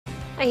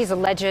He's a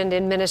legend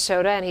in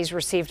Minnesota, and he's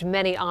received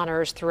many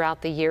honors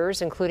throughout the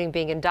years, including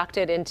being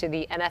inducted into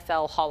the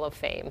NFL Hall of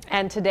Fame.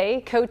 And today,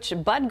 Coach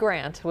Bud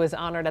Grant was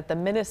honored at the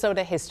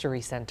Minnesota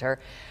History Center.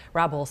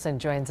 Rob Olson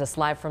joins us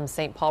live from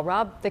St. Paul.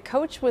 Rob, the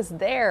coach was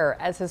there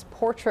as his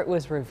portrait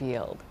was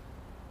revealed.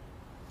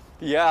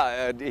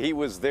 Yeah, he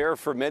was there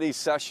for many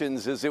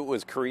sessions as it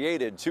was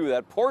created, too.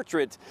 That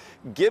portrait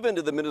given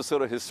to the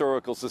Minnesota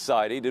Historical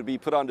Society to be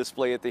put on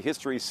display at the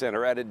History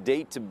Center at a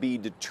date to be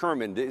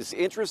determined. As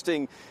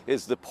interesting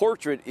as the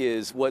portrait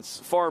is, what's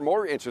far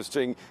more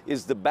interesting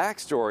is the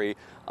backstory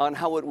on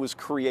how it was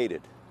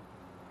created.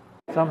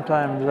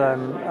 Sometimes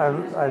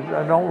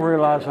I don't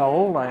realize how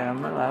old I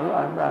am, and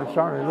I'm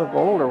starting to look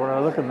older when I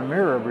look in the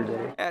mirror every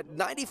day. At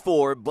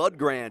 94, Bud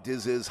Grant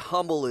is as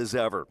humble as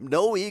ever.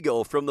 No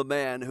ego from the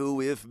man who,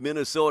 if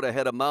Minnesota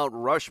had a Mount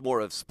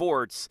Rushmore of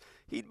sports,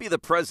 he'd be the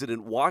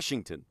President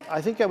Washington.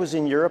 I think I was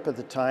in Europe at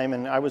the time,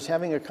 and I was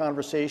having a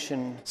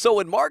conversation. So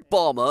when Mark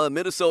Balma, a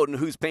Minnesotan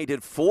who's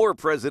painted 4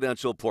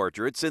 presidential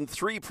portraits and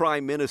 3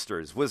 prime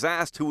ministers, was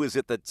asked who was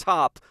at the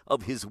top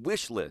of his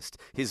wish list,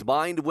 his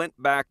mind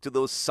went back to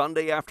those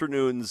Sunday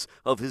afternoons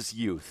of his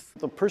youth.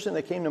 The person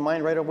that came to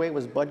mind right away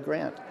was Bud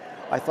Grant.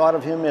 I thought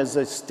of him as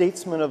a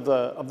statesman of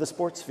the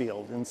sports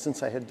field, and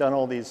since I had done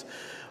all these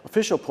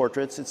official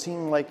portraits, it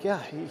seemed like,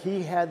 yeah,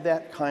 he had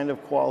that kind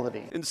of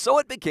quality. And so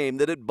it became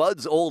that at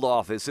Bud's old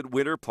office at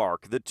Winter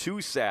Park, the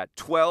two sat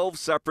 12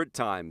 separate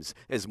times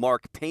as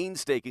Mark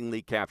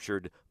painstakingly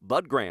captured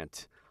Bud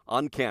Grant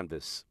on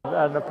canvas.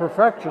 And a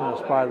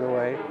perfectionist, by the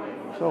way,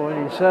 so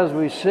when he says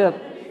we sit,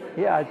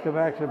 yeah, I'd go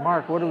back to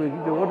Mark, what did we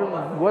do?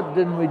 What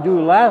didn't we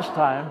do last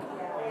time?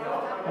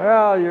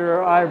 Well,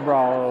 your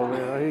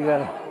eyebrow, you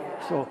got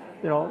so.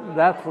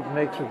 That's what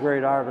makes a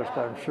great artist,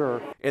 I'm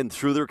sure. And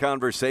through their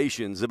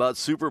conversations about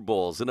Super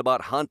Bowls and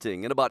about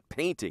hunting and about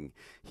painting,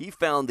 he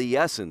found the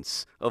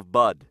essence of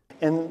Bud.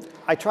 And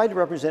I tried to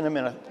represent him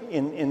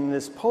in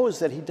this pose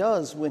that he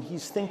does when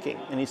he's thinking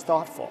and he's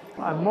thoughtful.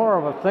 I'm more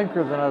of a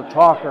thinker than a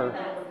talker,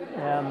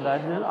 and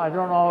I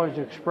don't always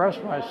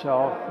express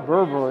myself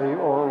verbally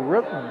or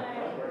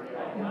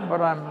written,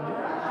 but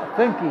I'm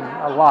thinking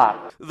a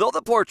lot. Though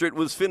the portrait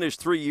was finished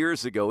 3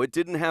 years ago, it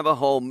didn't have a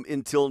home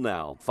until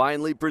now.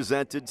 Finally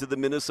presented to the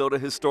Minnesota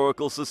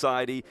Historical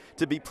Society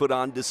to be put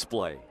on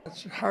display.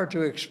 It's hard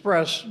to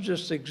express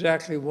just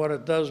exactly what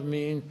it does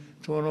mean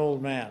to an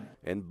old man.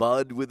 And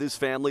Bud, with his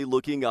family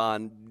looking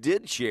on,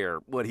 did share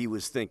what he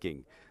was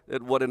thinking,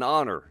 that what an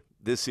honor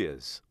this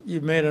is.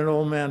 You've made an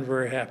old man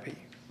very happy.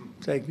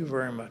 Thank you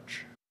very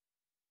much.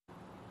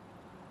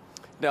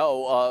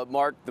 Now,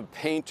 Mark, the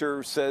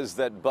painter, says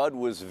that Bud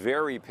was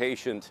very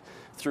patient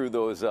through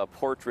those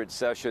portrait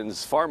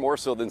sessions, far more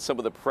so than some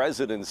of the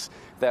presidents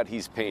that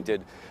he's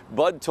painted.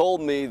 Bud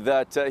told me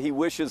that he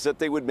wishes that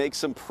they would make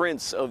some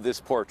prints of this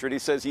portrait. He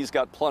says he's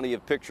got plenty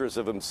of pictures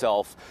of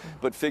himself,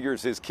 but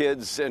figures his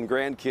kids and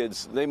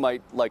grandkids, they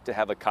might like to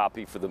have a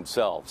copy for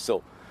themselves.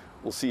 So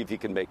we'll see if he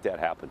can make that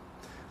happen.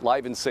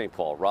 Live in St.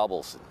 Paul, Rob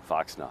Olson,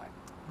 Fox 9.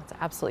 That's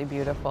absolutely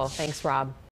beautiful. Thanks, Rob.